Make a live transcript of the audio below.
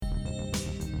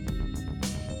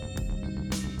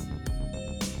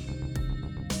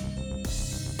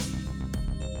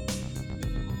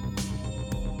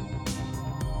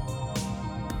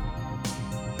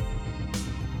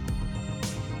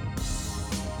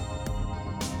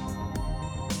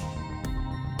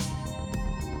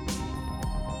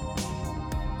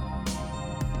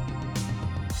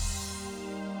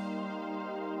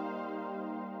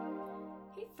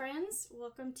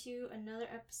Welcome to another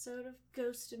episode of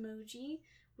Ghost Emoji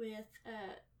with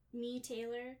me,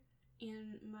 Taylor,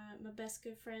 and my best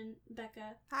good friend,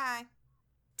 Becca. Hi.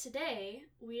 Today,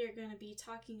 we are going to be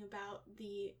talking about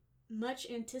the much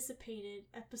anticipated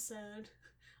episode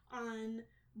on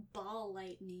ball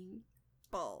lightning.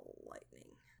 Ball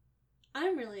lightning.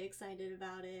 I'm really excited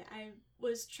about it. I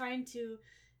was trying to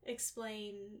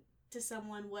explain to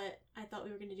someone what I thought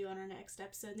we were going to do on our next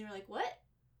episode, and they were like, "What?"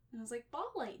 And I was like,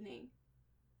 "Ball lightning."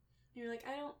 And you're like,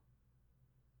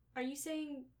 are you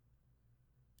saying...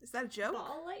 Is that a joke?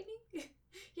 Ball lightning?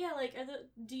 Yeah, like,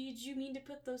 did you mean to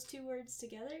put those two words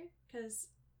together? Because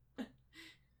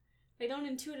I don't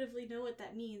intuitively know what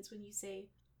that means when you say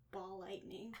ball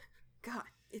lightning. God,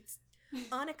 it's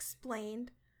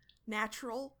unexplained,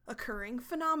 natural, occurring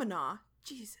phenomena.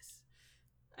 Jesus.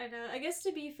 I know. I guess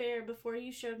to be fair, before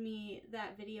you showed me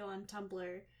that video on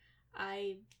Tumblr,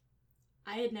 I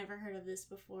had never heard of this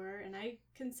before, and I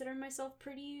consider myself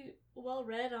pretty well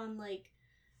read on like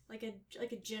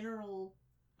a general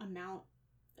amount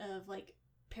of like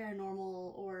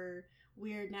paranormal or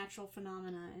weird natural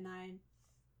phenomena, and I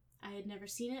had never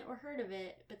seen it or heard of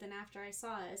it, but then after I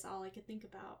saw it, it's all I could think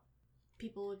about.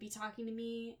 People would be talking to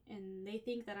me, and they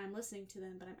think that I'm listening to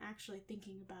them, but I'm actually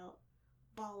thinking about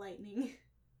ball lightning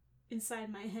inside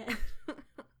my head.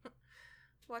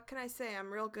 What can I say?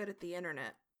 I'm real good at the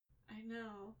internet. I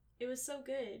know. It was so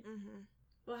good. Mm-hmm.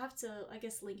 We'll have to, I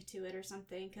guess, link to it or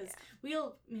something, because yeah.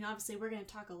 obviously we're going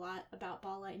to talk a lot about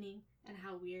ball lightning and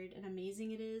how weird and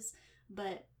amazing it is,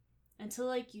 but until,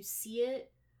 like, you see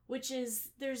it, which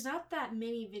is, there's not that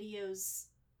many videos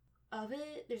of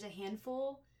it, there's a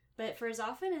handful, but for as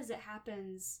often as it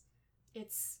happens,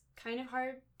 it's kind of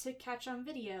hard to catch on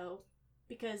video,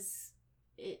 because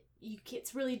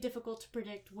it's really difficult to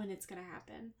predict when it's going to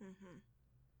happen. Mm-hmm.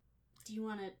 Do you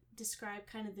want to describe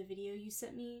kind of the video you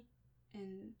sent me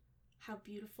and how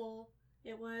beautiful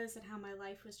it was and how my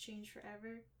life was changed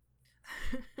forever?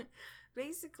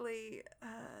 Basically,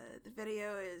 the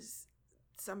video is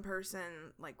some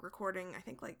person like recording, I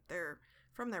think like they're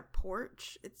from their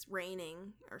porch. It's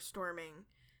raining or storming,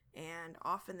 and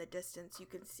off in the distance you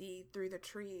can see through the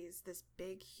trees this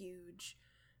big huge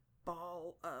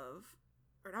ball of,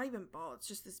 or not even ball, it's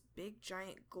just this big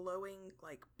giant glowing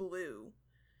like blue,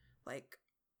 like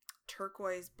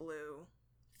turquoise blue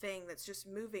thing that's just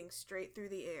moving straight through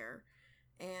the air,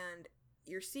 and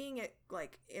you're seeing it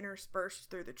like interspersed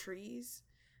through the trees,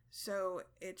 so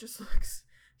it just looks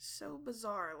so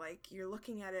bizarre. Like, you're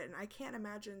looking at it, and I can't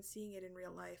imagine seeing it in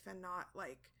real life and not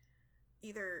like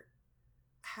either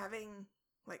having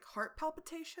like heart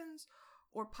palpitations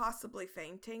or possibly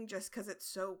fainting, just because it's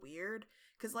so weird.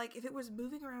 Because like if it was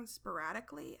moving around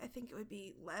sporadically, I think it would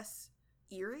be less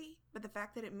eerie, but the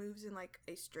fact that it moves in like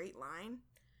a straight line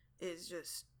is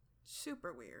just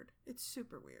super weird. It's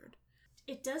super weird.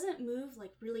 It doesn't move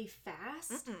like really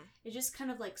fast. Mm-mm. It just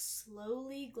kind of like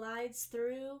slowly glides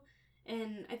through,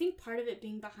 and I think part of it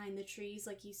being behind the trees,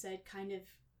 like you said, kind of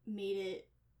made it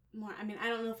more, I mean, I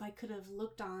don't know if I could have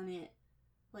looked on it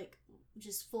like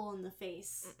just full in the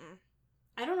face. Mm-mm.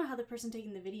 I don't know how the person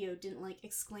taking the video didn't like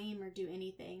exclaim or do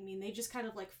anything. I mean, they just kind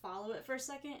of like follow it for a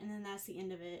second, and then that's the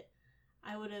end of it.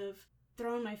 I would have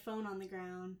thrown my phone on the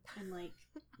ground and like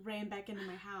ran back into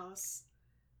my house.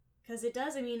 Because it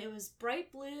does, I mean, it was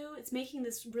bright blue. It's making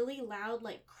this really loud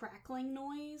like crackling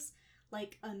noise,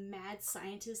 like a mad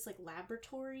scientist like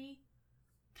laboratory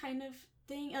kind of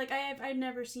thing. Like I've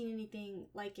never seen anything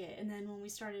like it. And then when we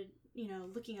started,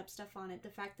 looking up stuff on it, the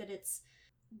fact that it's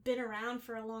been around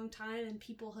for a long time and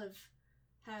people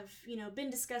have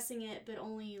been discussing it, but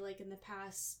only like in the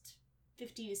past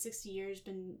 50 to 60 years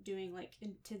been doing like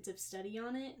intensive study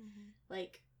on it. Mm-hmm.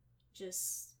 Like,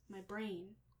 just my brain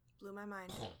blew my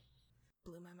mind.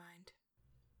 Blew my mind.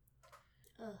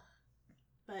 Ugh.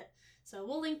 But so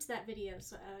we'll link to that video.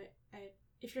 So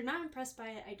if you're not impressed by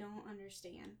it, I don't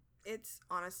understand. It's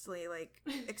honestly like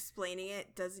explaining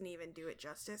it doesn't even do it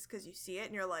justice, because you see it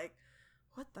and you're like,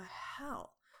 what the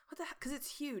hell? What the heck? Because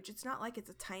it's huge. It's not like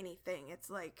it's a tiny thing. It's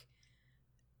like,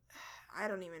 I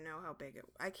don't even know how big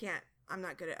I'm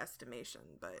not good at estimation,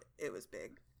 but it was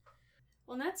big.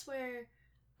 Well, and that's where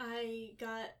I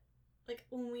got, like,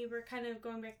 when we were kind of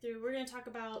going back through, we're going to talk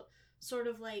about sort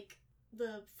of like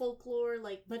the folklore,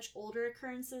 like much older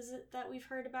occurrences that we've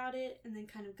heard about it, and then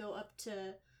kind of go up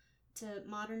to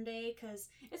modern day, because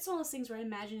it's one of those things where I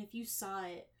imagine if you saw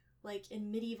it like in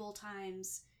medieval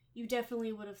times, you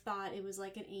definitely would have thought it was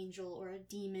like an angel or a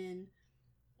demon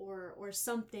or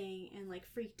something, and like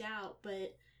freaked out.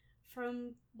 But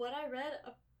from what I read,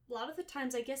 a lot of the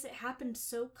times I guess it happened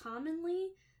so commonly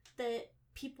that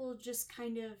people just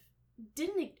kind of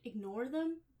didn't ignore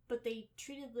them, but they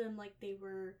treated them like they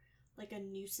were like a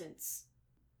nuisance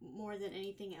more than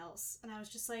anything else. And I was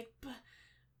just like,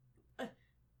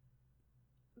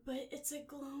 but it's a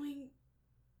glowing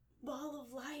ball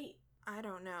of light. I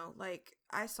don't know. Like,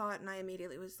 I saw it and I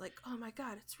immediately was like, oh my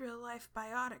god, it's real life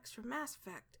biotics from Mass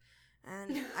Effect.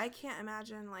 And I can't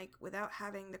imagine, like, without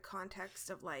having the context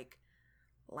of, like,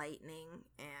 lightning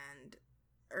and,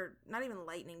 or not even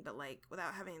lightning, but, like,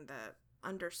 without having the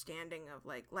understanding of,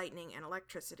 like, lightning and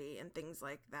electricity and things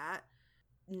like that,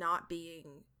 not being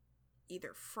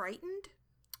either frightened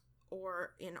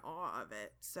or in awe of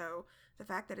it. So the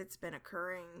fact that it's been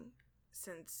occurring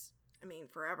since, I mean,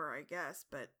 forever, I guess,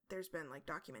 but there's been, like,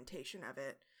 documentation of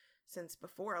it since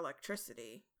before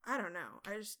electricity. I don't know.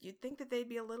 You'd think that they'd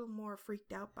be a little more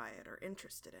freaked out by it or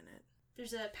interested in it.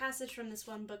 There's a passage from this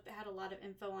one book that had a lot of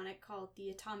info on it called The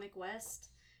Atomic West.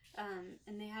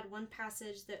 And they had one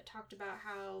passage that talked about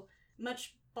how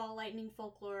much ball lightning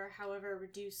folklore, however,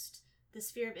 reduced the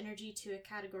sphere of energy to a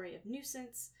category of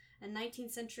nuisance. A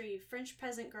 19th century French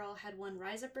peasant girl had one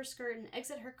rise up her skirt and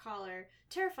exit her collar,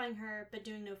 terrifying her but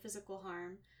doing no physical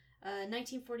harm.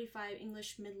 1945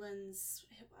 English Midlands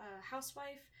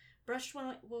housewife brushed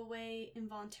one away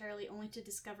involuntarily only to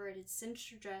discover it had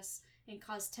singed her dress and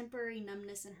caused temporary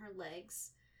numbness in her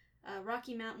legs.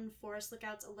 Rocky Mountain forest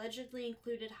lookouts allegedly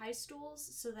included high stools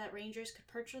so that rangers could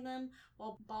perch on them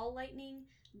while ball lightning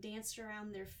danced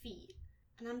around their feet.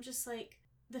 And I'm just like,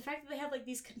 the fact that they have like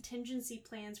these contingency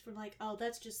plans for like, oh,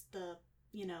 that's just the,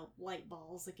 light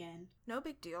balls again. No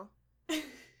big deal.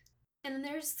 And then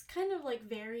there's kind of like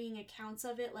varying accounts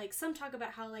of it. Like some talk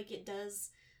about how like it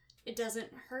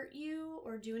doesn't hurt you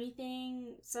or do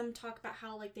anything. Some talk about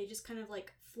how like they just kind of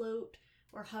like float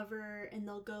or hover and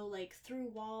they'll go like through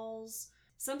walls.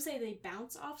 Some say they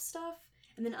bounce off stuff.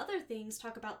 And then other things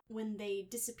talk about when they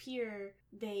disappear,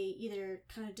 they either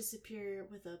kind of disappear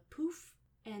with a poof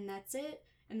and that's it.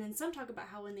 And then some talk about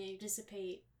how when they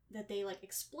dissipate that they like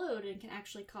explode and can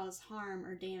actually cause harm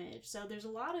or damage. So there's a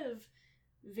lot of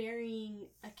varying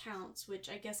accounts, which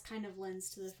I guess kind of lends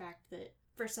to the fact that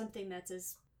for something that's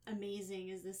as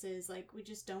amazing as this is, like we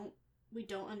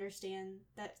don't understand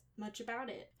that much about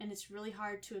it. And it's really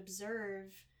hard to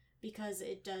observe because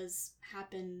it does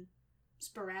happen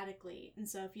sporadically. And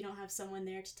so if you don't have someone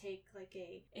there to take like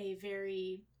a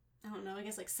very, I don't know, I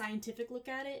guess like scientific look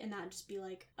at it and not just be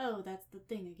like, oh, that's the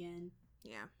thing again.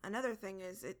 Yeah. Another thing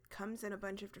is it comes in a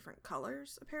bunch of different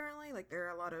colors, apparently. Like there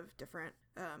are a lot of different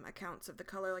accounts of the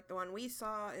color. Like the one we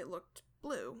saw, it looked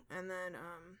blue. And then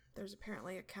there's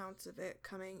apparently accounts of it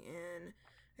coming in,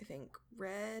 I think,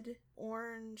 red,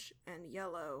 orange, and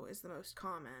yellow is the most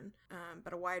common.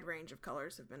 But a wide range of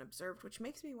colors have been observed, which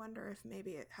makes me wonder if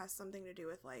maybe it has something to do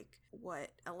with like what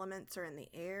elements are in the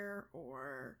air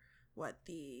or what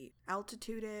the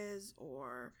altitude is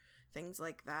or things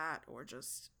like that, or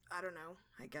just, I don't know,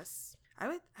 I guess I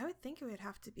would think it would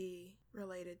have to be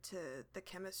related to the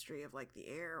chemistry of like the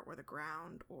air or the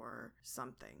ground or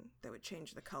something that would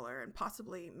change the color, and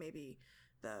possibly maybe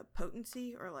the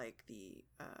potency or like the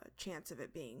chance of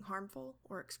it being harmful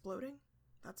or exploding.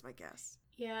 That's my guess.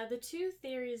 Yeah, the two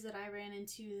theories that I ran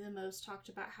into the most talked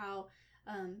about how,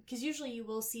 because usually you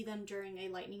will see them during a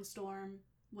lightning storm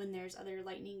when there's other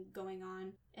lightning going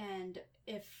on, and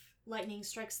if lightning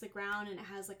strikes the ground and it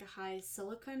has like a high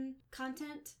silicon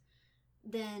content,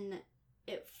 then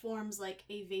it forms like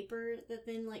a vapor that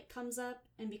then like comes up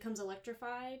and becomes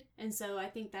electrified. And so I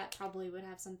think that probably would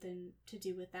have something to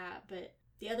do with that. But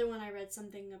the other one I read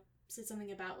said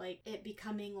something about like it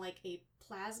becoming like a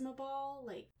plasma ball,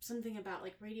 like something about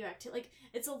like radioactive, like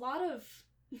it's a lot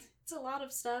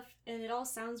of stuff, and it all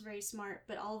sounds very smart,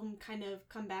 but all of them kind of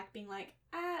come back being like,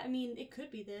 I mean, it could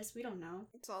be this, we don't know.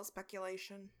 It's all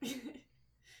speculation.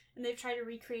 And they've tried to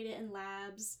recreate it in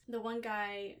labs. The one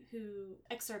guy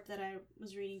excerpt that I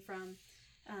was reading from,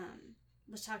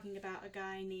 was talking about a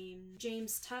guy named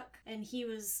James Tuck, and he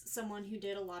was someone who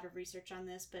did a lot of research on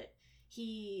this, but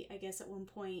he, I guess at one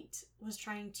point, was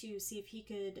trying to see if he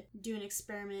could do an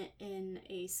experiment in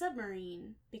a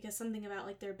submarine, because something about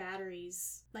like their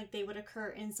batteries, like they would occur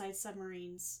inside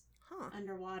submarines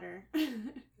underwater.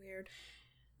 Weird.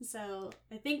 So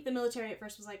I think the military at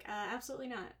first was like, absolutely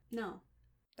not. No.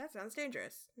 That sounds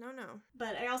dangerous. No.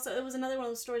 But it was another one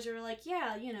of those stories where we're like,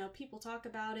 yeah, people talk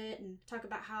about it and talk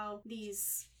about how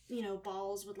these,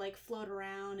 balls would like float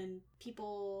around, and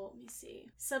people, let me see.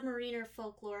 Submariner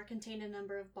folklore contained a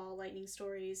number of ball lightning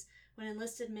stories. When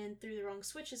enlisted men threw the wrong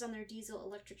switches on their diesel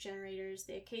electric generators,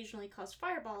 they occasionally caused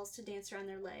fireballs to dance around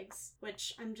their legs,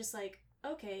 which I'm just like,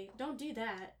 okay, don't do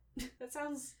that. That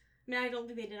sounds I mean, I don't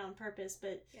think they did it on purpose,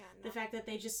 but Yeah, no. the fact that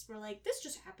they just were like, this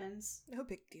just happens. No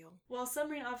big deal. While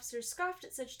submarine officers scoffed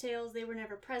at such tales, they were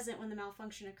never present when the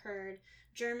malfunction occurred.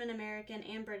 German, American,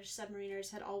 and British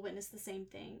submariners had all witnessed the same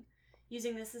thing.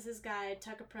 Using this as his guide,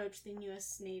 Tuck approached the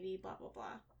U.S. Navy, blah, blah,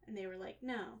 blah. And they were like,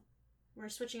 no, we're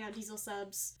switching out diesel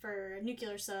subs for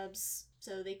nuclear subs,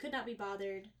 so they could not be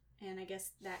bothered. And I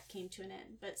guess that came to an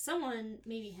end. But someone,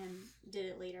 maybe him, did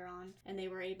it later on, and they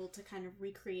were able to kind of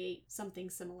recreate something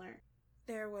similar.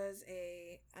 There was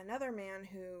another man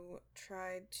who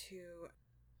tried to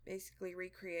basically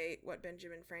recreate what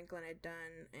Benjamin Franklin had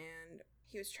done, and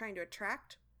he was trying to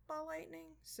attract ball lightning.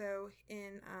 So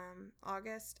in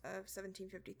August of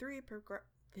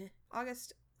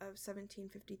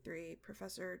 1753,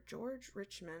 Professor George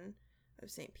Richmond of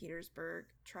St. Petersburg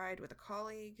tried with a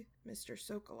colleague, Mr.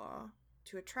 Sokolow,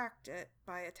 to attract it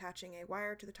by attaching a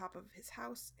wire to the top of his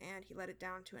house, and he let it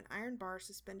down to an iron bar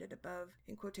suspended above,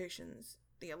 in quotations,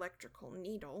 the electrical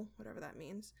needle, whatever that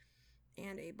means,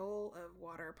 and a bowl of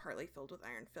water partly filled with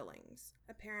iron fillings.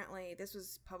 Apparently, this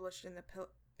was published in the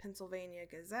Pennsylvania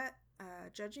Gazette.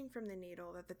 Judging from the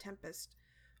needle that the tempest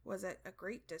was at a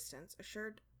great distance,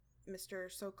 assured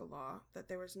Mr. Sokolow that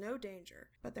there was no danger,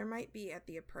 but there might be at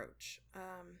the approach.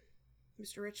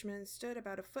 Mr. Richmond stood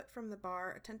about a foot from the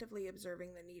bar, attentively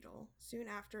observing the needle. Soon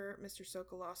after Mr.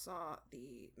 Sokolow saw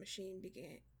the machine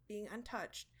being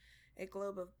untouched, a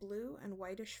globe of blue and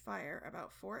whitish fire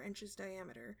about 4 inches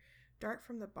diameter dart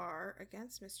from the bar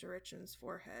against Mr. Richmond's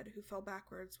forehead, who fell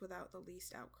backwards without the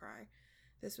least outcry.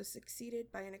 This was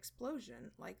succeeded by an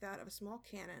explosion like that of a small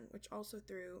cannon, which also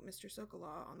threw Mr.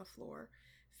 Sokolow on the floor,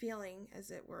 feeling,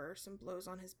 as it were, some blows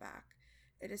on his back.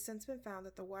 It has since been found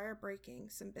that the wire breaking,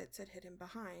 some bits had hit him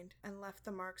behind, and left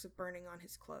the marks of burning on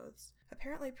his clothes.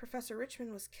 Apparently Professor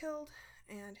Richmond was killed,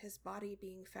 and his body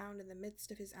being found in the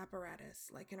midst of his apparatus,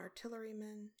 like an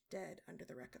artilleryman dead under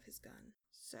the wreck of his gun.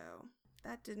 So,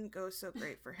 that didn't go so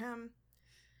great for him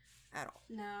at all.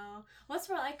 No. Well, that's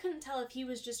where I couldn't tell if he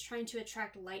was just trying to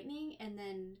attract lightning and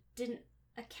then didn't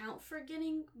account for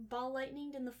getting ball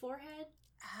lightninged in the forehead.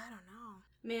 I don't know.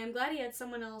 Man, I'm glad he had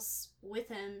someone else with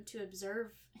him to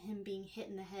observe him being hit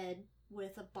in the head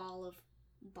with a ball of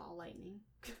ball lightning.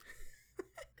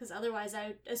 Because otherwise,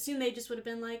 I assume they just would have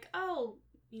been like, oh,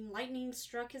 lightning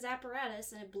struck his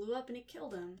apparatus and it blew up and it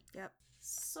killed him. Yep.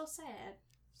 So sad.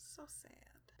 So sad.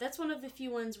 That's one of the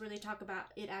few ones where they talk about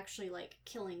it actually, like,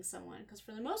 killing someone. Because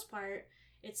for the most part,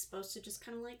 it's supposed to just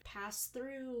kind of, like, pass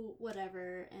through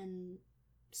whatever and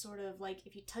sort of, like,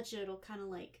 if you touch it, it'll kind of,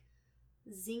 like,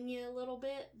 zing you a little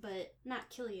bit, but not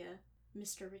kill you,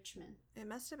 Mr. Richmond. It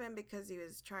must have been because he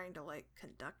was trying to, like,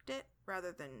 conduct it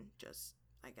rather than just,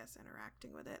 I guess,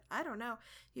 interacting with it. I don't know.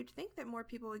 You'd think that more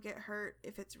people would get hurt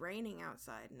if it's raining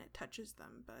outside and it touches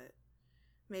them, but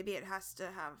maybe it has to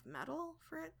have metal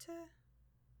for it to...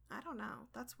 I don't know.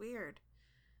 That's weird.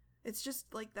 It's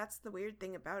just, like, that's the weird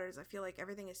thing about it is I feel like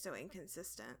everything is so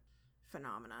inconsistent.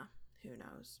 Phenomena. Who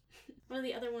knows? One of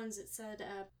the other ones, it said,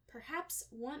 perhaps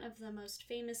one of the most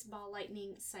famous ball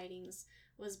lightning sightings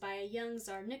was by a young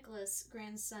Tsar Nicholas,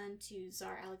 grandson to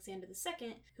Tsar Alexander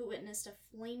II, who witnessed a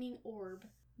flaming orb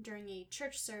during a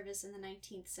church service in the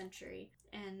 19th century.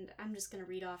 And I'm just going to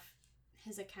read off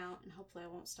his account, and hopefully I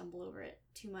won't stumble over it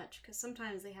too much, because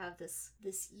sometimes they have this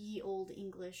ye olde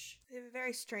English. They have a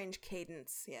very strange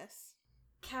cadence, yes.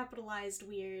 Capitalized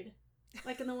weird.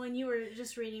 Like in the one you were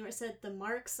just reading where it said, the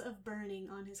marks of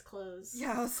burning on his clothes.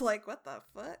 Yeah, I was like, what the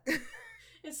fuck?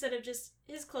 Instead of just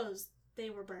his clothes, they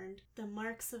were burned. The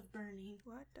marks of burning.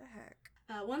 What the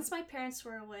heck? Once my parents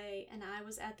were away, and I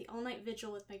was at the all-night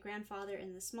vigil with my grandfather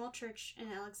in the small church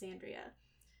in Alexandria.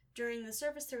 During the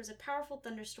service, there was a powerful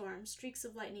thunderstorm. Streaks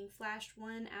of lightning flashed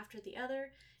one after the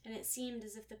other, and it seemed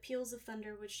as if the peals of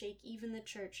thunder would shake even the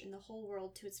church and the whole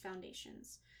world to its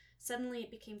foundations. Suddenly, it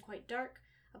became quite dark.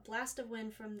 A blast of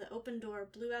wind from the open door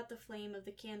blew out the flame of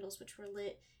the candles which were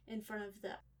lit in front of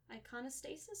the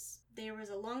iconostasis. There was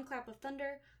a long clap of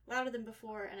thunder, louder than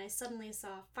before, and I suddenly saw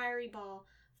a fiery ball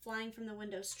flying from the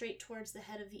window straight towards the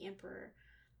head of the emperor.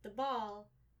 The ball,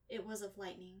 it was of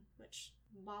lightning, which...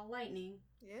 ball lightning.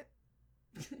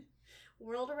 Yep.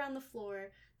 Whirled around the floor,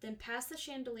 then past the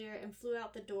chandelier and flew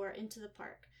out the door into the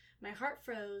park. My heart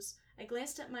froze. I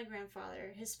glanced at my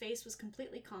grandfather. His face was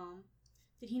completely calm.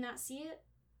 Did he not see it?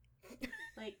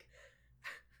 Like...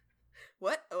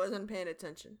 What? I wasn't paying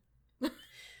attention.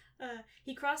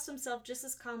 He crossed himself just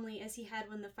as calmly as he had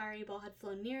when the fiery ball had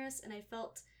flown near us, and I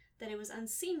felt that it was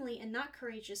unseemly and not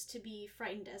courageous to be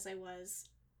frightened as I was.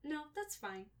 No, that's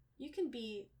fine. You can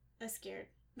be scared.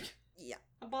 Yeah.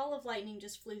 A ball of lightning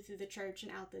just flew through the church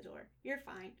and out the door. You're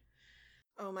fine.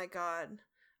 Oh my god.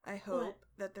 I hope What?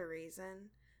 that the reason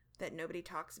that nobody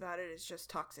talks about it is just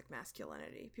toxic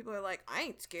masculinity. People are like, I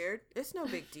ain't scared. It's no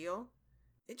big deal.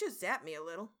 It just zapped me a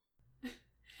little.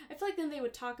 I feel like then they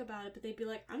would talk about it, but they'd be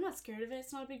like, I'm not scared of it.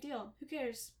 It's not a big deal. Who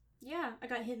cares? Yeah, I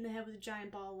got hit in the head with a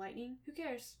giant ball of lightning. Who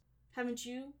cares? Haven't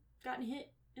you gotten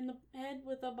hit in the head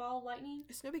with a ball of lightning?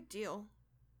 It's no big deal.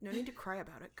 No need to cry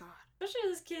about it, God. Especially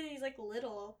this kid, he's like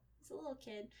little. He's a little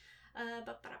kid.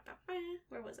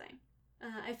 Where was I?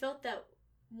 I felt that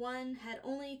one had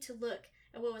only to look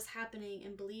at what was happening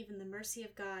and believe in the mercy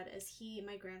of God as he,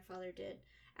 my grandfather, did.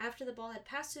 After the ball had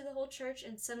passed through the whole church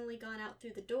and suddenly gone out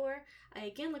through the door, I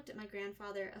again looked at my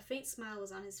grandfather. A faint smile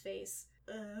was on his face.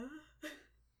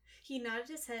 He nodded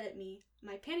his head at me.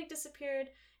 My panic disappeared,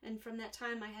 and from that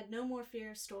time I had no more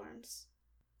fear of storms.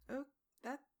 Oh,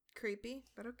 that's creepy,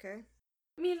 but okay.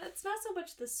 I mean, it's not so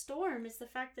much the storm, it's the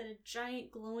fact that a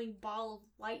giant glowing ball of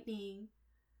lightning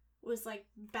was, like,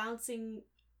 bouncing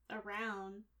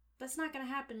around. That's not gonna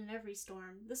happen in every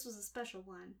storm. This was a special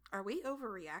one. Are we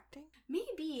overreacting?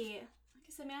 Maybe. Like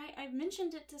I said, I mean, I've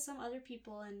mentioned it to some other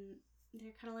people, and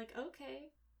they're kind of like,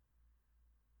 okay.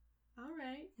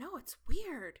 Alright. No, it's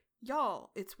weird.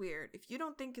 Y'all, it's weird. If you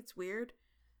don't think it's weird,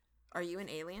 are you an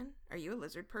alien? Are you a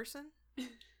lizard person?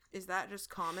 Is that just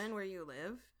common where you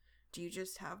live? Do you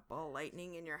just have ball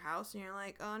lightning in your house and you're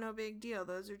like, oh, no big deal.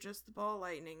 Those are just the ball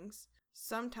lightnings.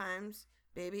 Sometimes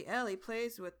baby Ellie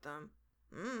plays with them.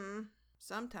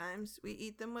 Sometimes we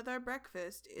eat them with our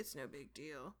breakfast. It's no big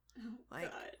deal. Oh,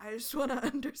 like, God. I just want to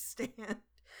understand.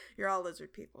 You're all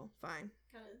lizard people. Fine.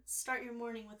 Gotta start your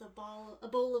morning with a bowl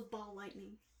of ball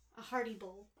lightning. A hearty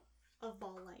bowl of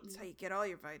ball lightning. That's how you get all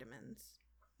your vitamins.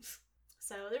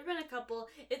 So there have been a couple.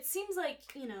 It seems like,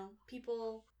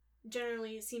 people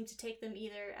generally seem to take them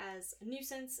either as a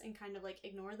nuisance and kind of like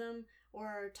ignore them,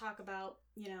 or talk about,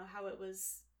 how it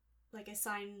was like a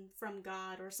sign from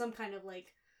God or some kind of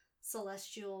like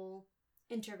celestial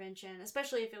intervention,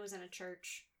 especially if it was in a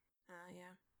church.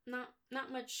 Yeah.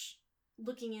 Not much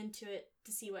looking into it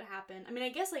to see what happened. I mean, I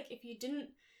guess like if you didn't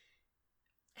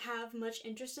have much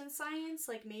interest in science,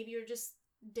 like maybe you just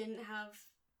didn't have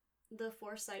the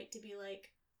foresight to be like,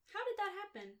 how did that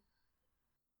happen?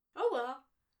 Oh well.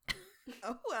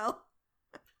 Oh well.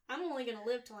 I'm only gonna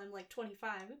live till I'm like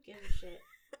 25. Who gives a shit?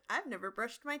 I've never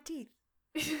brushed my teeth.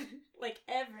 Like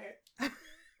ever.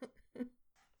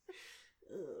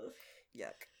 Ugh.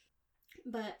 Yuck.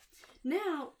 But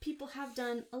now people have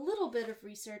done a little bit of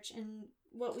research, and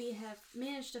what we have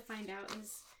managed to find out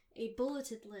is a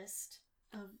bulleted list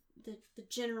of the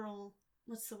general,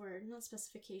 what's the word? Not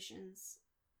specifications.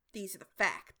 These are the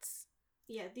facts.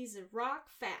 Yeah, these are rock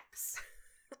facts.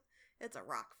 It's a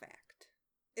rock fact.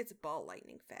 It's a ball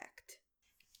lightning fact.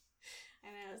 I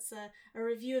know, it's a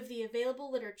review of the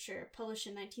available literature published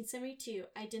in 1972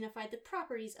 identified the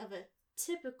properties of a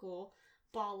typical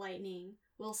ball lightning,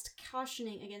 whilst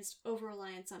cautioning against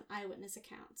over-reliance on eyewitness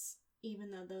accounts,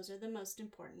 even though those are the most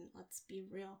important. Let's be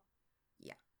real.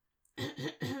 Yeah.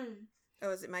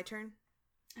 Oh, is it my turn?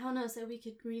 I don't know, so we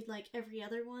could read like every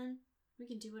other one. We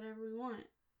can do whatever we want.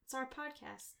 It's our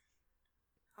podcast.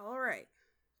 All right.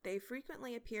 They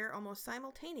frequently appear almost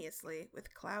simultaneously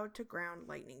with cloud-to-ground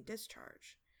lightning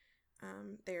discharge.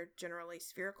 They are generally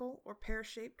spherical or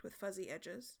pear-shaped with fuzzy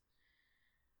edges.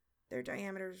 Their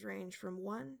diameters range from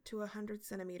 1 to 100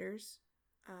 centimeters,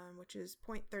 which is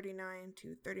 0.39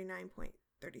 to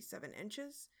 39.37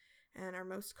 inches, and are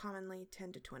most commonly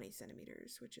 10 to 20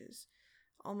 centimeters, which is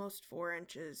almost 4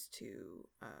 inches to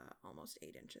almost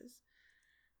 8 inches.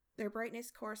 Their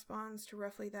brightness corresponds to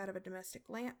roughly that of a domestic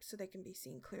lamp, so they can be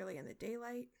seen clearly in the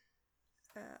daylight.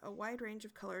 A wide range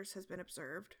of colors has been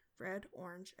observed, red,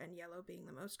 orange, and yellow being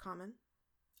the most common.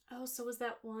 Oh, so was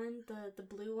that one, the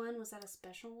blue one, was that a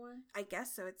special one? I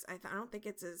guess so. I don't think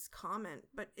it's as common,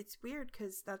 but it's weird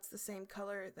because that's the same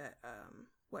color that,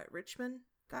 Richmond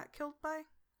got killed by?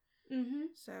 Mm-hmm.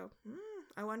 So,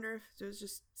 I wonder if it was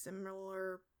just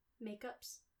similar...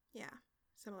 Makeups? Yeah,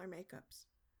 similar makeups.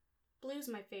 Blue's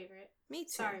my favorite. Me too.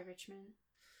 Sorry, Richmond.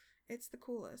 It's the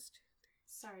coolest.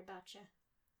 Sorry about ya.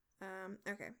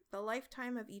 Okay. The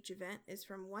lifetime of each event is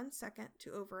from 1 second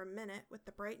to over a minute, with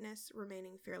the brightness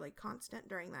remaining fairly constant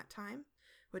during that time,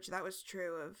 which that was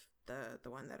true of the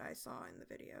one that I saw in the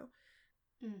video.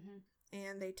 Mm-hmm.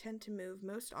 And they tend to move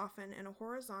most often in a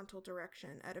horizontal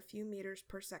direction at a few meters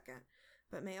per second,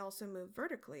 but may also move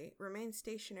vertically, remain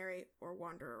stationary, or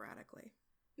wander erratically.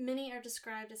 Many are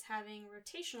described as having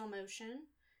rotational motion.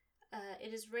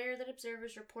 It is rare that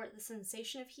observers report the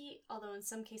sensation of heat, although in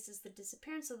some cases the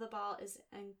disappearance of the ball is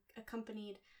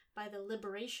accompanied by the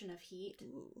liberation of heat.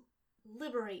 Ooh.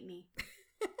 Liberate me.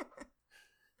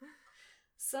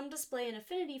 Some display an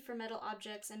affinity for metal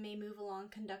objects and may move along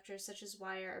conductors such as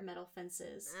wire or metal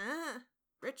fences.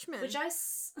 Richmond. Which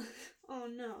oh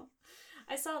no.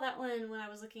 I saw that one when I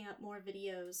was looking up more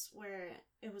videos where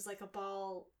it was like a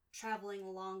ball traveling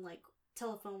along like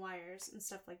telephone wires and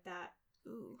stuff like that.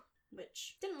 Ooh.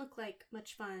 Which didn't look like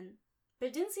much fun. But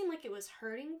it didn't seem like it was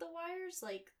hurting the wires.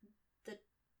 Like, the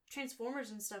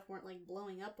transformers and stuff weren't like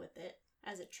blowing up with it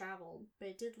as it traveled. But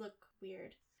it did look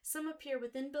weird. Some appear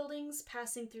within buildings,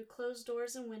 passing through closed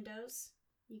doors and windows.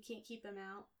 You can't keep them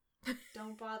out.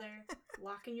 Don't bother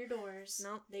locking your doors.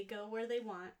 Nope. They go where they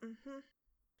want. Mm-hmm.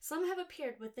 Some have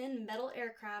appeared within metal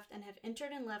aircraft and have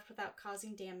entered and left without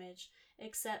causing damage,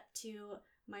 except to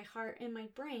my heart and my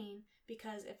brain,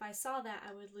 because if I saw that,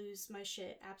 I would lose my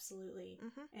shit absolutely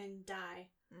and die,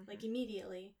 like,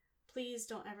 immediately. Please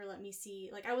don't ever let me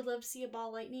see, like, I would love to see a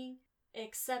ball lightning,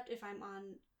 except if I'm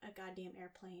on a goddamn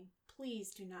airplane.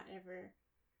 Please do not ever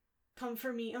come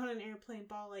for me on an airplane,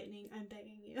 ball lightning. I'm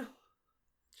begging you.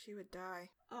 She would die.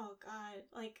 Oh, God.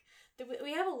 Like,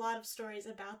 we have a lot of stories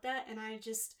about that, and I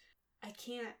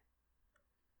can't.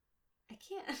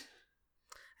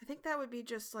 I think that would be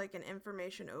just like an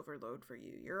information overload for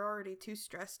you. You're already too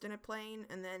stressed in a plane,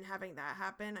 and then having that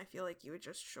happen, I feel like you would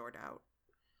just short out.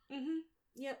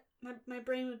 Yep. My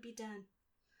brain would be done.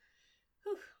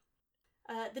 Whew.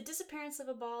 The disappearance of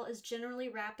a ball is generally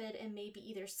rapid and may be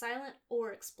either silent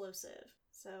or explosive.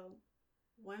 So,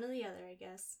 one or the other, I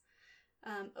guess.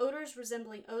 Odors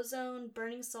resembling ozone,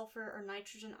 burning sulfur, or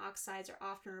nitrogen oxides are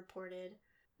often reported.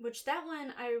 Which that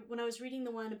one, when I was reading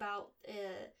the one about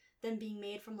them being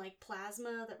made from like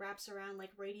plasma that wraps around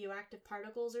like radioactive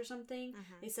particles or something,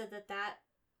 they said that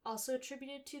also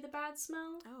attributed to the bad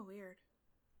smell. Oh, weird.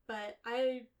 But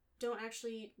I don't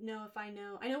actually know if I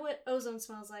know. I know what ozone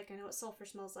smells like. I know what sulfur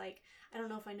smells like. I don't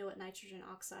know if I know what nitrogen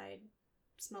oxide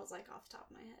smells like off the top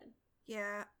of my head.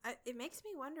 Yeah, it makes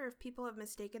me wonder if people have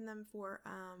mistaken them for,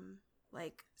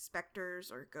 like,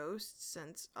 specters or ghosts,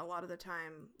 since a lot of the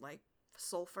time, like,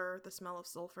 sulfur, the smell of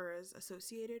sulfur is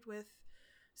associated with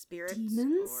spirits.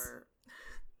 Demons? Or,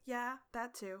 yeah,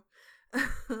 that too.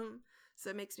 So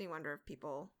it makes me wonder if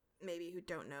people, maybe who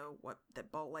don't know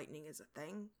that ball lightning is a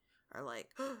thing, are like,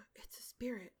 oh, it's a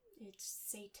spirit. It's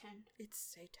Satan. It's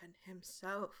Satan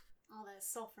himself. All that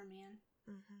sulfur, man.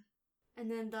 And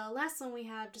then the last one we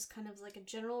have, just kind of like a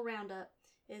general roundup,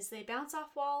 is they bounce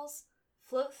off walls,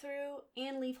 float through,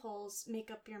 and leave holes.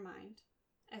 Make up your mind!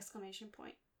 Exclamation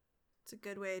point. It's a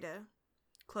good way to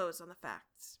close on the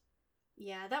facts.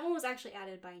 Yeah, that one was actually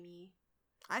added by me.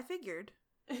 I figured.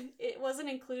 It wasn't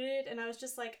included, and I was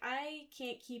just like, I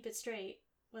can't keep it straight.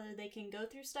 Whether they can go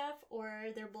through stuff, or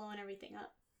they're blowing everything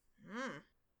up.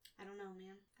 I don't know,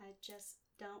 man. I just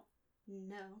don't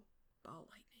know. Ball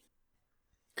lightning.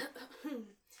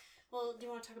 Well, do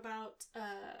you want to talk about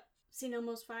St.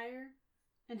 Elmo's fire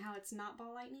and how it's not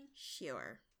ball lightning?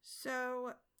 Sure.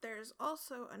 So there's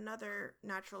also another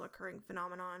natural occurring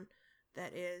phenomenon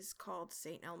that is called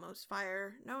St. Elmo's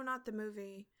fire. No, not the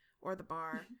movie or the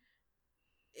bar.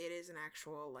 It is an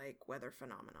actual, like, weather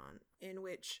phenomenon in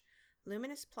which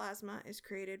luminous plasma is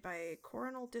created by a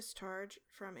coronal discharge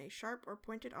from a sharp or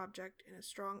pointed object in a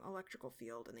strong electrical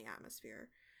field in the atmosphere.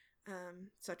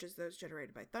 Such as those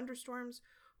generated by thunderstorms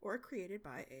or created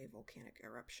by a volcanic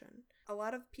eruption. A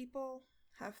lot of people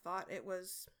have thought it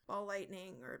was ball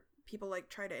lightning, or people like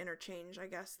try to interchange, I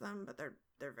guess, them, but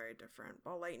they're very different.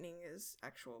 Ball lightning is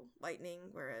actual lightning,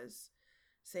 whereas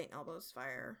St. Elmo's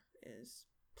fire is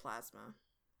plasma.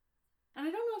 And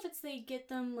I don't know if it's they get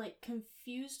them like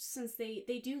confused, since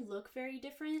they do look very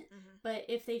different, but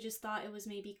if they just thought it was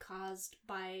maybe caused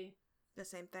by the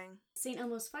same thing. St.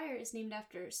 Elmo's fire is named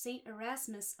after St.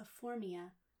 Erasmus of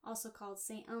Formia, also called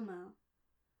St. Elmo.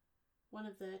 One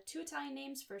of the two Italian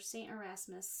names for St.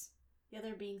 Erasmus, the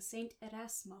other being St.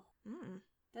 Erasmo.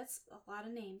 That's a lot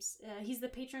of names. He's the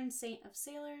patron saint of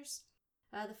sailors.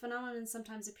 The phenomenon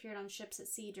sometimes appeared on ships at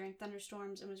sea during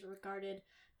thunderstorms and was regarded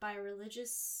by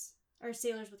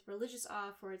sailors with religious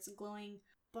awe for its glowing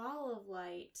ball of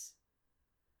light.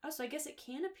 Oh, so I guess it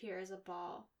can appear as a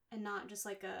ball and not just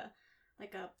like a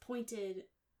pointed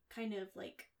kind of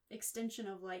like extension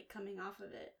of light coming off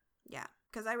of it. Yeah,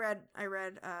 because I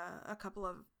read a couple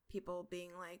of people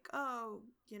being like, oh,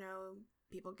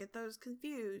 people get those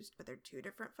confused, but they're two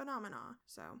different phenomena.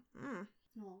 So,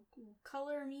 Well,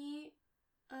 color me,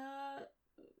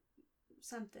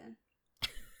 something.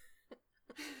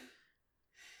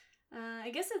 I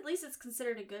guess at least it's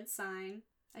considered a good sign.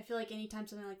 I feel like anytime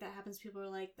something like that happens, people are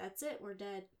like, that's it, we're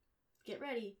dead. Get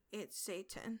ready. It's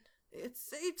Satan. It's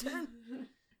Satan.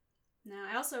 Now,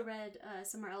 I also read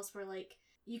somewhere else where, like,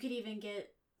 you could even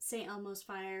get St. Elmo's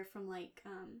fire from, like,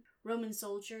 Roman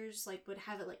soldiers, like, would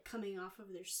have it, like, coming off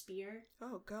of their spear.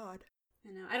 Oh, God.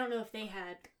 I don't know if they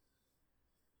had,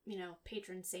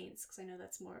 patron saints, because I know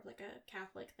that's more of, like, a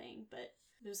Catholic thing, but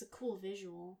it was a cool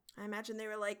visual. I imagine they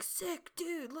were like, sick,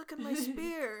 dude, look at my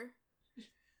spear.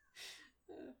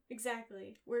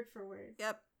 Exactly. Word for word.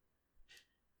 Yep.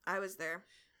 I was there.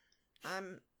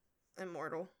 I'm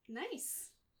immortal. Nice.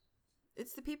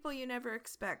 It's the people you never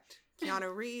expect.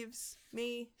 Keanu Reeves,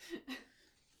 me.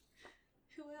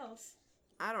 Who else?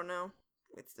 I don't know.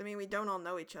 We don't all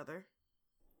know each other.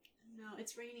 No,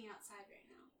 it's raining outside right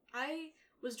now. I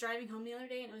was driving home the other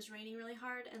day and it was raining really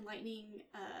hard and lightning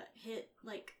hit,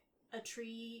 like, a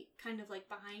tree kind of, like,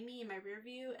 behind me in my rear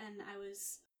view, and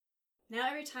now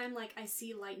every time, like, I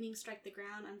see lightning strike the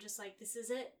ground, I'm just like, this is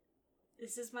it.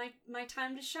 This is my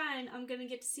time to shine. I'm gonna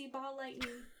get to see ball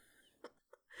lightning.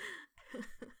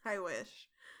 I wish.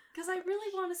 Because I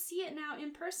really want to see it now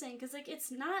in person, because, like, it's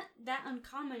not that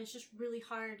uncommon, it's just really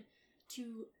hard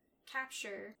to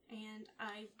capture, and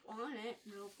I want it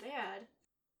real bad.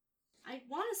 I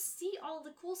want to see all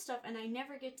the cool stuff, and I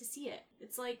never get to see it.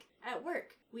 It's like, at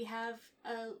work, we have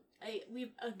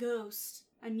a ghost,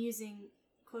 I'm using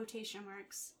quotation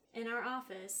marks, in our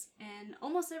office, and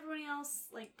almost everyone else,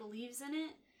 like, believes in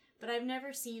it, but I've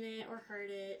never seen it or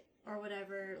heard it or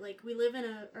whatever. Like, we live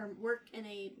or work in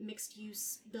a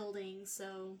mixed-use building,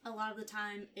 so a lot of the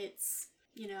time it's,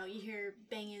 you hear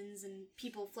bangings and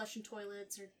people flushing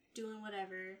toilets or doing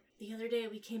whatever. The other day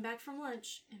we came back from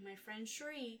lunch, and my friend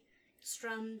Cherie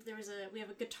strummed, we have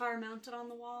a guitar mounted on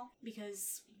the wall,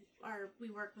 because we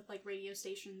work with, like, radio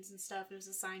stations and stuff. It was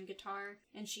a signed guitar,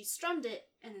 and she strummed it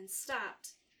and then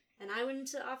stopped. And I went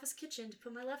into the office kitchen to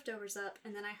put my leftovers up,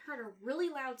 and then I heard a really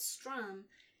loud strum,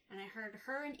 and I heard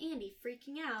her and Andy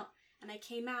freaking out, and I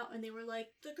came out, and they were like,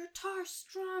 the guitar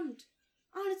strummed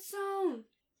on its own.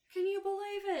 Can you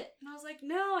believe it? And I was like,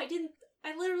 no, I didn't.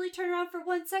 I literally turned around for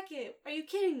 1 second. Are you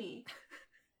kidding me?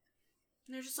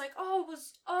 And they're just like,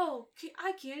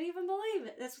 I can't even believe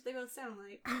it. That's what they both sound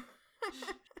like.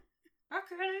 I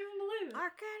can't even believe it. I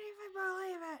can't even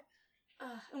believe it.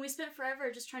 And we spent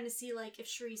forever just trying to see, like, if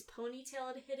Cherie's ponytail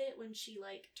had hit it when she,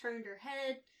 like, turned her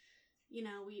head.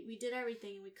 We did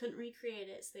everything and we couldn't recreate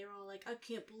it. So they were all like, I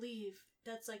can't believe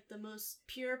that's, like, the most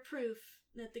pure proof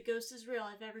that the ghost is real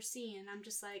I've ever seen. And I'm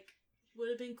just like, would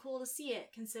have been cool to see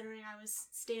it, considering I was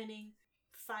standing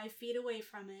 5 feet away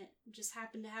from it. Just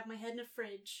happened to have my head in a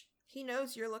fridge. He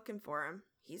knows you're looking for him.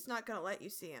 He's not gonna let you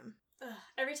see him.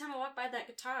 Every time I walk by that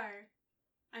guitar,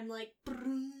 I'm like,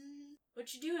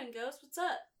 what you doing, ghost? What's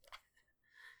up?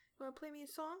 Wanna play me a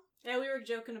song? Yeah, we were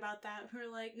joking about that. We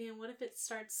were like, man, what if it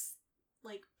starts,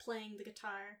 like, playing the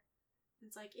guitar?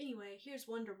 It's like, anyway, here's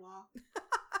Wonderwall.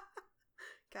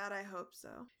 God, I hope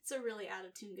so. It's a really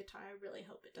out-of-tune guitar. I really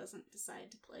hope it doesn't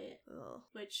decide to play it. Ugh.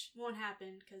 Which won't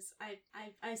happen, because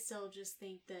I still just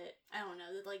think that, I don't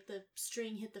know, that, like, the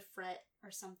string hit the fret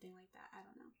or something like that. I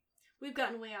don't know. We've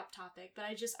gotten way off topic, but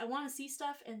I want to see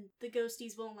stuff, and the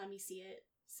ghosties won't let me see it.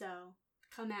 So,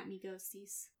 come at me,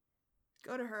 ghosties.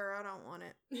 Go to her, I don't want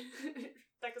it.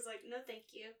 Becca's like, no thank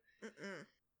you. Mm-mm.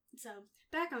 So,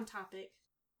 back on topic.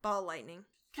 Ball lightning.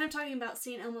 Kind of talking about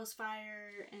St. Elmo's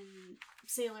fire and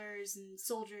sailors and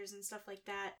soldiers and stuff like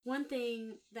that. One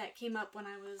thing that came up when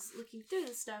I was looking through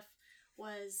this stuff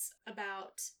was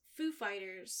about Foo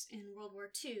Fighters in World War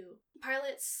II.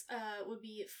 Pilots would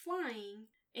be flying,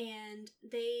 and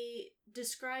they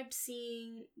described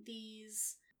seeing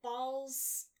these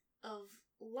balls of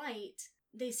light.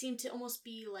 They seem to almost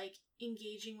be, like,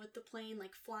 engaging with the plane,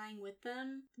 like, flying with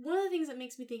them. One of the things that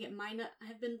makes me think it might not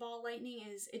have been ball lightning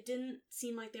is it didn't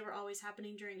seem like they were always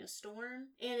happening during a storm,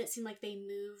 and it seemed like they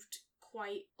moved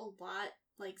quite a lot,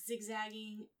 like,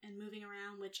 zigzagging and moving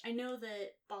around, which I know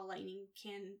that ball lightning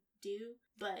can do,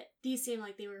 but these seem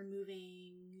like they were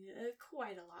moving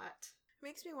quite a lot.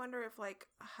 Makes me wonder if, like,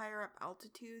 higher up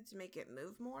altitudes make it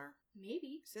move more.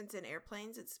 Maybe. Since in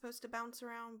airplanes it's supposed to bounce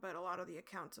around, but a lot of the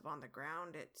accounts of on the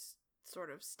ground, it's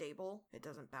sort of stable. It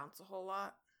doesn't bounce a whole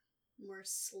lot. More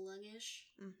sluggish.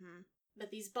 Mm-hmm. But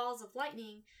these balls of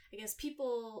lightning, I guess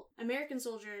American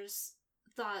soldiers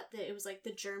thought that it was like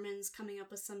the Germans coming up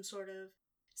with some sort of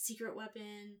secret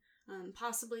weapon,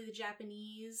 possibly the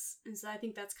Japanese. And so I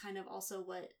think that's kind of also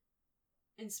what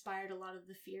inspired a lot of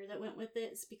the fear that went with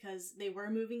it, is because they were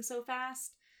moving so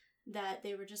fast that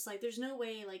they were just like, there's no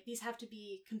way, like, these have to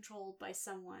be controlled by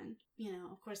someone.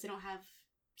 Of course they don't have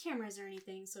cameras or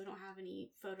anything, so we don't have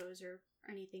any photos or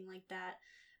anything like that.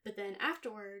 But then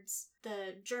afterwards,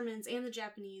 the Germans and the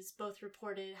Japanese both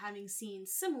reported having seen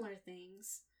similar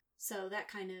things. So that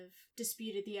kind of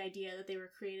disputed the idea that they were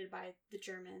created by the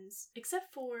Germans.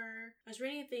 Except for, I was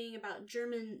reading a thing about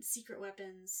German secret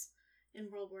weapons in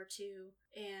World War II,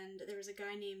 and there was a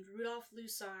guy named Rudolf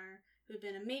Lusar who had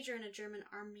been a major in a German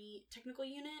army technical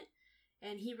unit,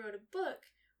 and he wrote a book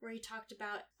where he talked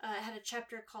about, had a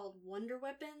chapter called Wonder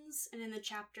Weapons, and in the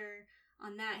chapter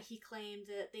on that he claimed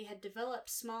that they had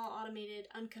developed small automated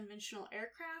unconventional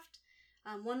aircraft.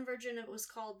 One version of it was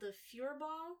called the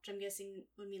Führerball, which I'm guessing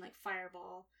would mean like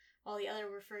fireball, while the other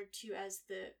referred to as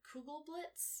the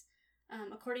Kugelblitz.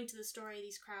 According to the story,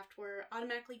 these craft were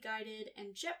automatically guided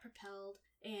and jet propelled,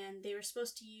 and they were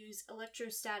supposed to use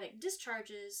electrostatic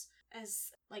discharges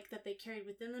as like that they carried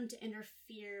within them to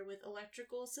interfere with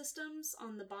electrical systems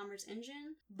on the bomber's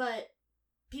engine. But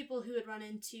people who had run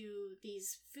into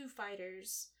these Foo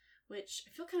Fighters, which I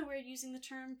feel kind of weird using the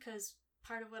term because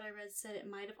part of what I read said it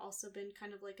might have also been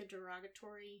kind of like a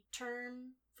derogatory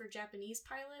term for Japanese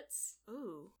pilots.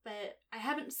 Ooh. But I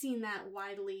haven't seen that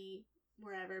widely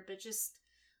wherever, but just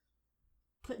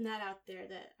putting that out there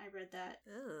that I read that.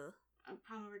 Ugh.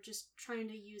 Probably were just trying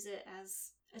to use it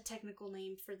as a technical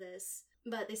name for this.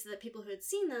 But they said that people who had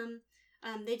seen them,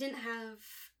 they didn't have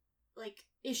like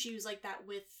issues like that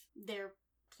with their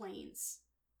planes.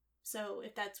 So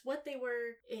if that's what they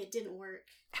were, it didn't work.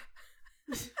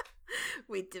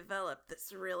 We developed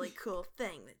this really cool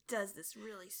thing that does this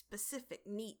really specific,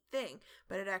 neat thing,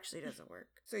 but it actually doesn't work.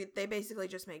 So they basically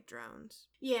just make drones.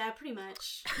 Yeah, pretty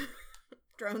much.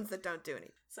 Drones that don't do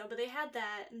anything. So, but they had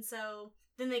that, and so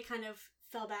then they kind of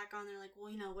fell back on, they're like,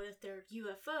 well, you know, what if they're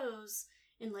UFOs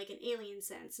in like an alien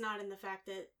sense, not in the fact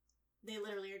that they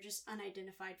literally are just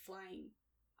unidentified flying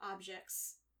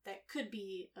objects that could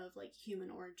be of like human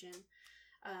origin.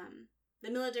 The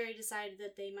military decided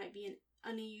that they might be an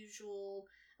unusual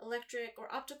electric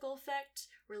or optical effect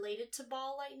related to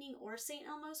ball lightning or St.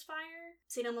 Elmo's fire.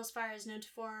 St. Elmo's fire is known to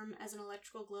form as an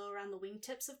electrical glow around the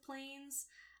wingtips of planes,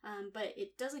 but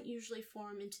it doesn't usually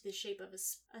form into the shape of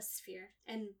a sphere.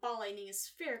 And ball lightning is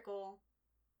spherical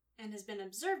and has been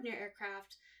observed near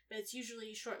aircraft, but it's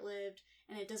usually short-lived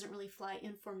and it doesn't really fly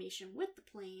in formation with the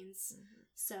planes. Mm-hmm.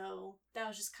 So that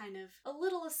was just kind of a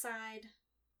little aside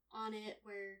on it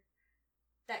where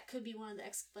that could be one of the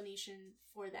explanation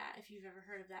for that, if you've ever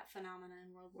heard of that phenomena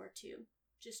in World War II.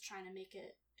 Just trying to make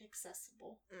it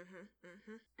accessible.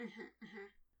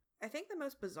 I think the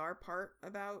most bizarre part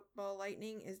about ball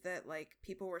lightning is that, like,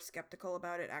 people were skeptical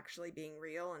about it actually being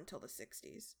real until the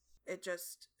 60s. It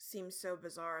just seems so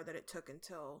bizarre that it took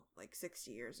until, like,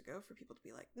 60 years ago for people to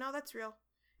be like, no, that's real.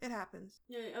 It happens.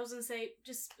 Yeah, I was gonna say,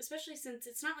 just especially since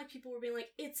it's not like people were being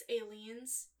like, it's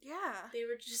aliens. Yeah. They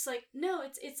were just like, no,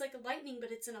 it's like a lightning,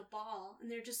 but it's in a ball.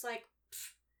 And they're just like,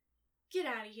 get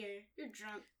out of here. You're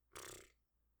drunk.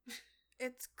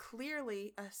 It's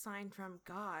clearly a sign from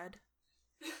God.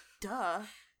 Duh. I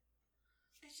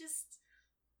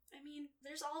mean,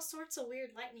 there's all sorts of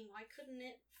weird lightning. Why couldn't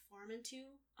it form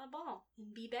into a ball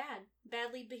and be bad?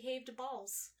 Badly behaved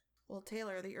balls. Well,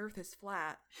 Taylor, the Earth is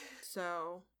flat,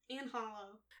 so... And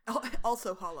hollow. Oh,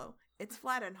 also hollow. It's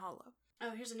flat and hollow.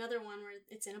 Oh, here's another one where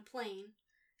it's in a plane.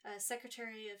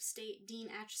 Secretary of State Dean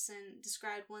Acheson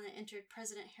described one that entered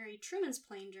President Harry Truman's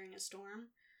plane during a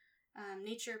storm.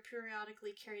 Nature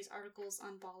periodically carries articles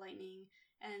on ball lightning,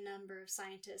 and a number of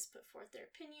scientists put forth their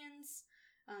opinions.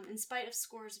 In spite of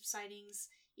scores of sightings,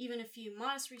 even a few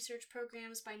modest research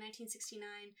programs, by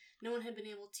 1969, no one had been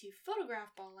able to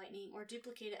photograph ball lightning or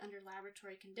duplicate it under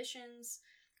laboratory conditions.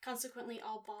 Consequently,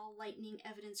 all ball lightning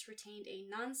evidence retained a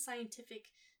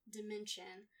non-scientific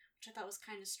dimension, which I thought was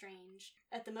kind of strange.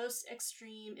 At the most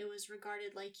extreme, it was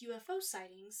regarded like UFO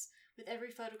sightings, with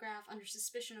every photograph under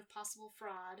suspicion of possible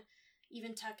fraud.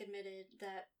 Even Tuck admitted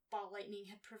that ball lightning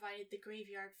had provided the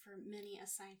graveyard for many a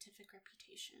scientific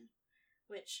reputation.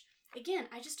 Which, again,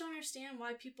 I just don't understand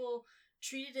why people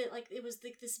treated it like it was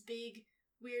like this big,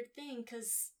 weird thing,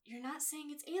 because you're not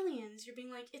saying it's aliens. You're being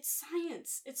like, it's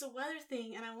science, it's a weather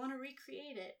thing, and I want to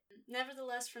recreate it.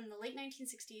 Nevertheless, from the late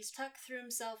 1960s, Tuck threw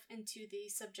himself into the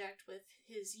subject with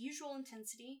his usual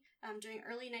intensity. During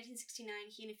early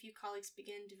 1969, he and a few colleagues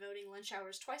began devoting lunch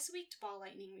hours twice a week to ball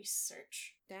lightning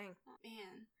research. Dang. Oh,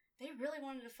 man. They really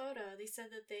wanted a photo. They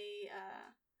said that they,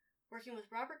 working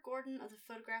with Robert Gordon of the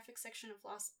photographic section of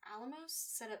Los Alamos,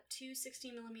 set up two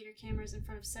 16mm cameras in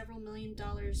front of several $1 million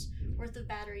worth of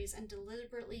batteries and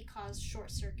deliberately caused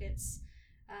short circuits.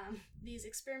 These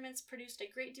experiments produced a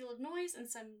great deal of noise and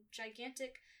some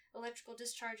gigantic electrical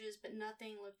discharges, but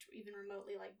nothing looked even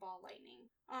remotely like ball lightning.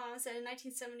 So in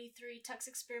 1973, Tuck's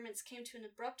experiments came to an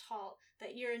abrupt halt.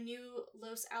 That year, a new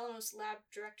Los Alamos lab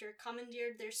director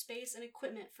commandeered their space and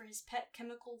equipment for his pet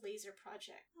chemical laser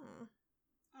project.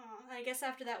 I guess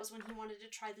after that was when he wanted to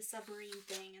try the submarine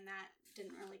thing, and that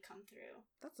didn't really come through.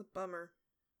 That's a bummer.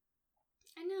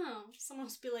 I know. Someone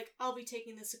must be like, I'll be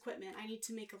taking this equipment. I need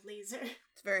to make a laser.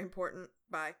 It's very important.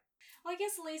 Bye. Well, I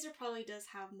guess a laser probably does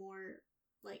have more,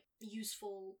 like,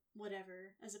 useful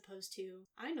whatever, as opposed to,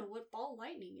 I know what ball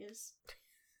lightning is.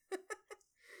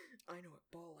 I know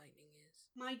what ball lightning is.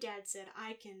 My dad said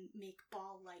I can make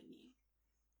ball lightning.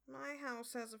 My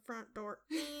house has a front door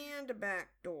and a back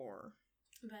door.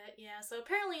 But yeah, so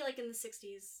apparently, like, in the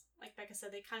 60s, like Becca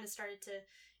said, they kind of started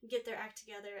to get their act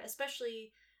together,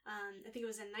 especially, I think it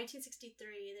was in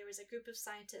 1963, there was a group of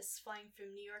scientists flying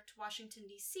from New York to Washington,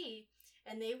 D.C.,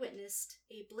 and they witnessed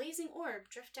a blazing orb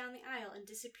drift down the aisle and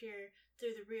disappear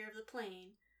through the rear of the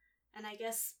plane. And I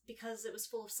guess because it was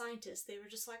full of scientists, they were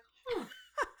just like, huh.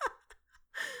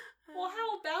 Well,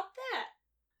 how about that?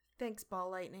 Thanks,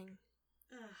 ball lightning.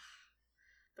 Ugh.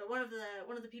 But one of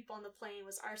the people on the plane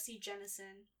was R.C.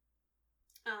 Jennison,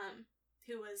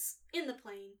 who was in the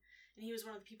plane, and he was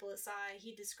one of the people that saw it.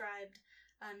 He described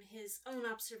his own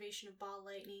observation of ball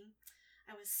lightning.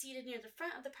 I was seated near the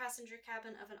front of the passenger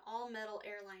cabin of an all-metal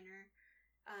airliner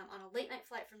on a late-night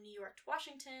flight from New York to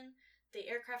Washington. The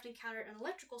aircraft encountered an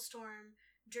electrical storm,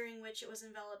 during which it was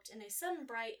enveloped in a sudden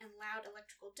bright and loud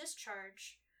electrical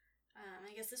discharge.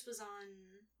 I guess this was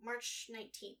on March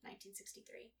 19th,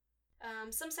 1963.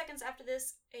 Some seconds after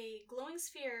this, a glowing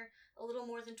sphere a little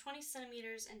more than 20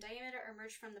 centimeters in diameter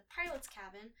emerged from the pilot's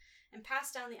cabin and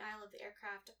passed down the aisle of the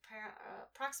aircraft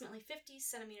approximately 50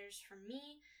 centimeters from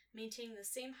me, maintaining the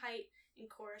same height and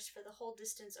course for the whole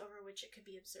distance over which it could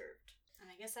be observed.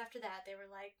 And I guess after that, they were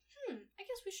like, I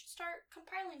guess we should start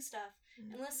compiling stuff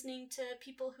and listening to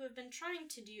people who have been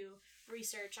trying to do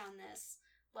research on this.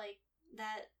 Like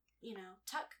that,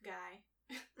 Tuck guy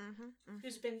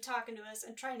who's been talking to us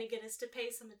and trying to get us to pay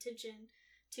some attention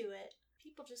to it.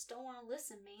 People just don't want to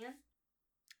listen, man.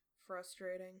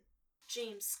 Frustrating.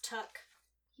 James Tuck.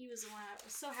 He was the one. I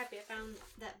was so happy I found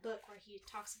that book where he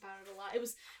talks about it a lot. It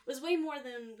was way more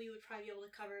than we would probably be able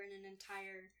to cover in an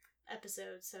entire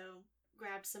episode, so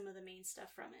grabbed some of the main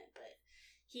stuff from it. But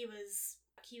he was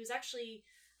actually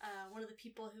one of the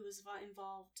people who was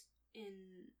involved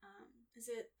in is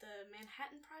it the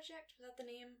Manhattan Project? Was that the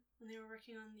name when they were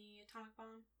working on the atomic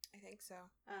bomb? I think so.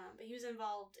 But he was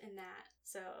involved in that,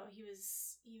 so he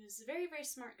was a very, very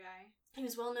smart guy. He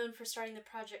was well known for starting the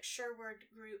Project Sherwood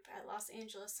group at Los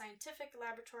Angeles Scientific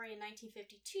Laboratory in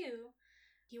 1952.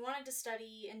 He wanted to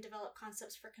study and develop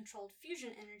concepts for controlled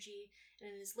fusion energy, and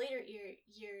in his later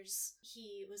years,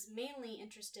 he was mainly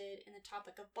interested in the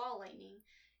topic of ball lightning.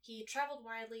 He traveled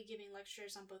widely, giving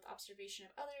lectures on both observation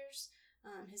of others,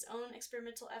 his own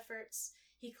experimental efforts.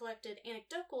 He collected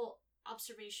anecdotal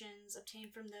observations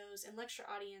obtained from those in lecture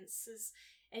audiences,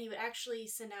 and he would actually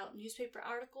send out newspaper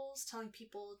articles telling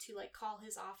people to call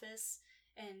his office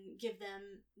and give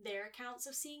them their accounts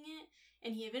of seeing it.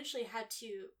 And he eventually had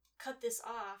to cut this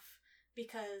off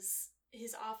because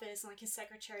his office and his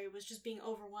secretary was just being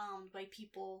overwhelmed by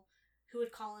people who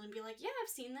would call in and be like, yeah, I've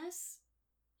seen this,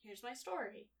 here's my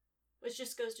story. Which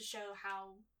just goes to show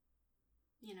how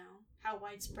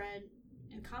widespread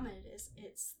and common it is.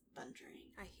 It's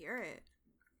thundering. I hear it.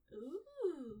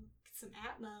 Ooh, get some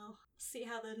Atmo. See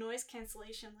how the noise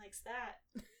cancellation likes that.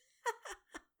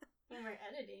 When we're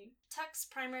editing. Tuck's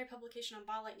primary publication on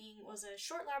ball lightning was a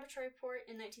short laboratory report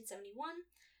in 1971.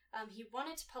 He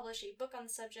wanted to publish a book on the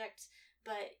subject,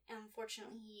 but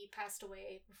unfortunately he passed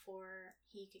away before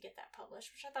he could get that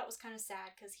published, which I thought was kind of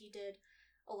sad because he did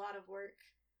a lot of work.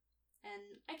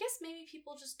 And I guess maybe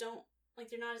people just don't,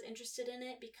 they're not as interested in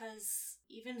it because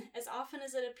even as often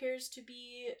as it appears to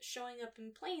be showing up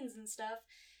in planes and stuff,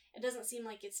 it doesn't seem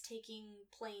like it's taking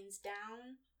planes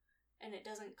down, and it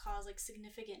doesn't cause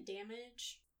significant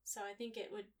damage. So I think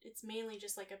it's mainly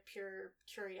just a pure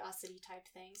curiosity type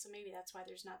thing. So maybe that's why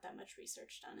there's not that much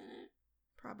research done in it.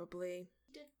 Probably.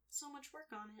 He did so much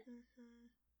work on it. Mm-hmm.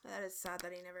 That is sad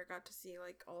that he never got to see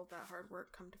all that hard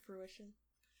work come to fruition.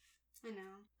 I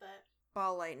know, but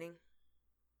ball lightning,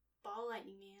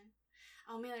 man.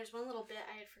 Oh man, there's one little bit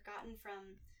I had forgotten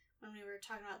from when we were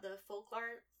talking about the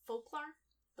folklore.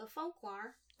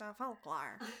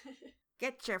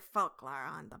 Get your folklore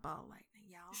on the ball lightning,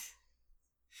 y'all.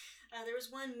 There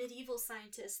was one medieval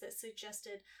scientist that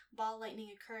suggested ball lightning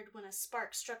occurred when a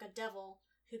spark struck a devil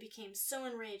who became so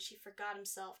enraged he forgot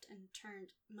himself and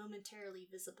turned momentarily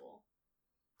visible.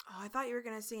 Oh, I thought you were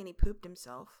going to say and he pooped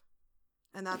himself.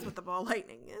 And that's what the ball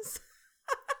lightning is.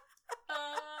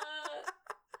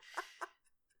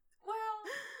 Well,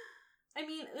 I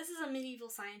mean, this is a medieval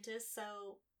scientist,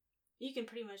 so you can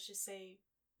pretty much just say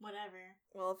whatever.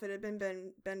 Well, if it had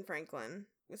been Ben Franklin,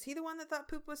 was he the one that thought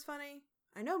poop was funny?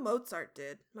 I know Mozart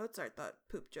did. Mozart thought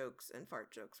poop jokes and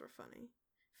fart jokes were funny.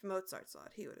 If Mozart saw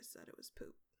it, he would have said it was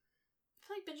poop. I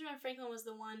feel like Benjamin Franklin was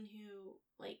the one who,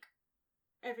 like,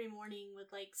 every morning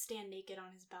would, like, stand naked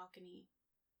on his balcony.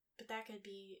 But that could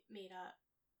be made up.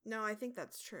 No, I think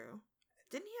that's true.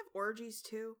 Didn't he have orgies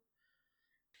too?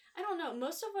 I don't know.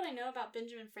 Most of what I know about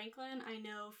Benjamin Franklin, I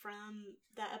know from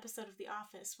that episode of The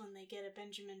Office when they get a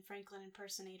Benjamin Franklin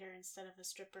impersonator instead of a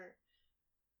stripper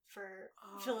for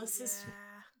Phyllis's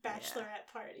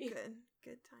bachelorette party.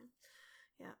 Good time.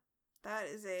 Yeah, that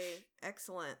is a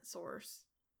excellent source.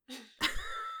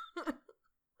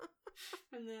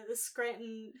 From the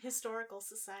Scranton Historical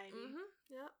Society.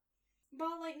 Yep.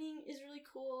 Ball lightning is really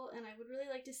cool, and I would really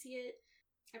like to see it.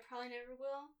 I probably never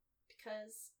will,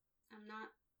 because I'm not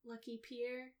Lucky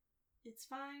Pierre. It's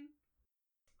fine.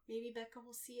 Maybe Becca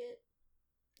will see it.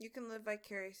 You can live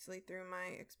vicariously through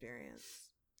my experience.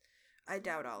 I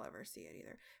doubt I'll ever see it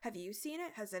either. Have you seen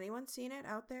it? Has anyone seen it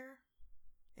out there?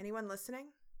 Anyone listening?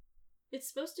 It's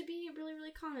supposed to be really,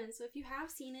 really common, so if you have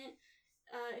seen it,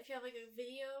 if you have like a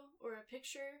video or a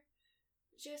picture,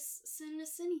 just send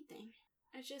us anything.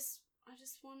 I just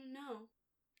want to know.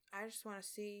 I just want to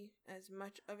see as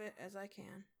much of it as I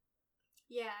can.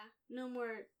 Yeah, no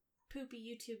more poopy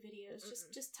YouTube videos.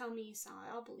 Just tell me you saw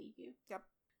it. I'll believe you. Yep.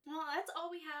 Well, that's all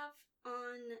we have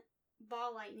on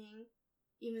ball lightning,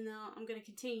 even though I'm going to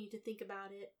continue to think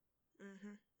about it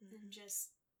and just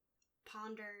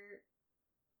ponder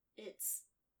its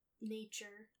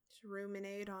nature. Just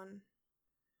ruminate on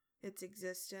its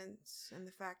existence and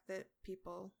the fact that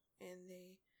people in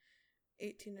the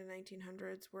 18 to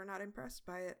 1900s were not impressed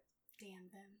by it. Damn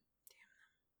them.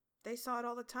 They saw it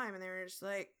all the time and they were just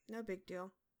like, no big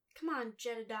deal. Come on,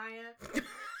 Jedediah.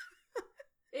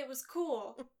 It was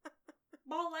cool.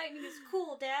 Ball lightning is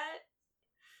cool, Dad.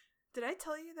 Did I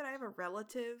tell you that I have a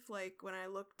relative, like, when I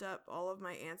looked up all of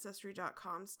my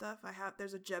Ancestry.com stuff,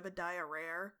 there's a Jebediah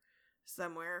rare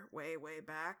somewhere way, way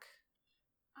back.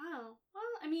 Oh, well,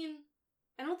 I mean,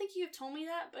 I don't think you have told me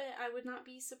that, but I would not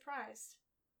be surprised.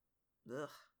 Ugh.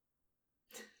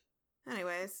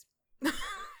 Anyways.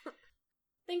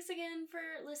 Thanks again for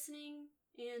listening,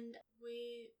 and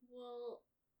we will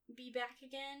be back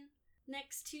again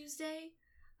next Tuesday.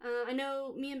 I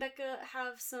know me and Becca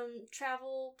have some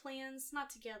travel plans, not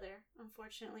together,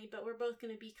 unfortunately, but we're both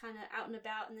going to be kind of out and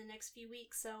about in the next few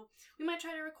weeks, so we might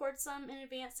try to record some in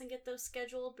advance and get those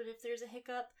scheduled, but if there's a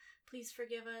hiccup, please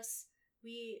forgive us.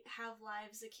 We have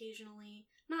lives occasionally,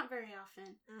 not very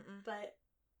often, but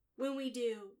when we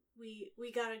do,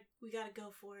 we gotta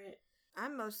go for it.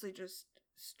 I'm mostly just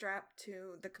strapped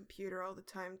to the computer all the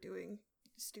time doing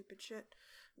stupid shit.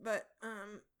 But,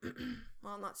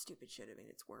 well, not stupid shit, I mean,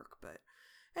 it's work. But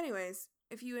anyways,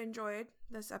 if you enjoyed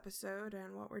this episode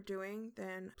and what we're doing,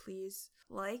 then please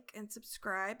like and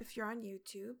subscribe if you're on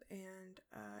YouTube. And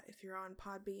if you're on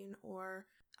Podbean or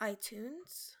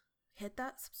iTunes, hit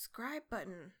that subscribe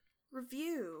button.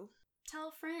 Review. Tell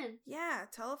a friend. Yeah,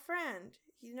 tell a friend.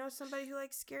 You know somebody who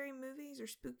likes scary movies or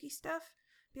spooky stuff?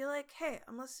 Be like, hey,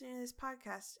 I'm listening to this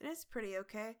podcast, and it's pretty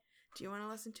okay. Do you want to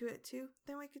listen to it too?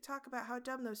 Then we could talk about how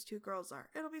dumb those two girls are.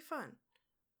 It'll be fun.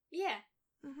 Yeah.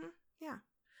 Yeah.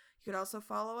 You could also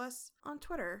follow us on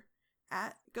Twitter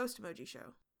at Ghost Emoji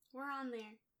Show. We're on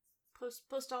there.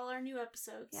 Post all our new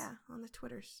episodes. Yeah, on the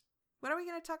Twitters. What are we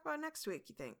going to talk about next week,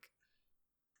 you think?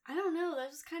 I don't know. That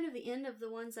was kind of the end of the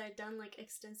ones I'd done, like,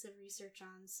 extensive research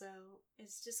on, so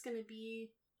it's just going to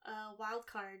be a wild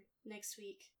card next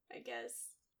week, I guess.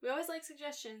 We always like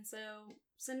suggestions, so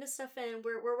send us stuff in.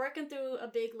 We're working through a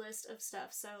big list of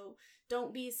stuff, so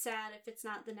don't be sad if it's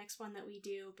not the next one that we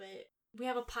do, but we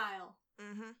have a pile.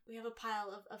 We have a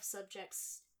pile of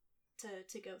subjects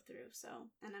to go through, so,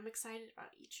 and I'm excited about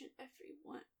each and every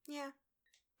one. Yeah.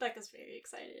 Becca's very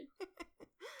excited.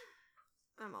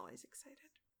 I'm always excited.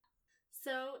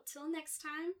 So, till next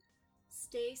time,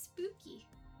 stay spooky.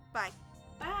 Bye.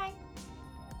 Bye.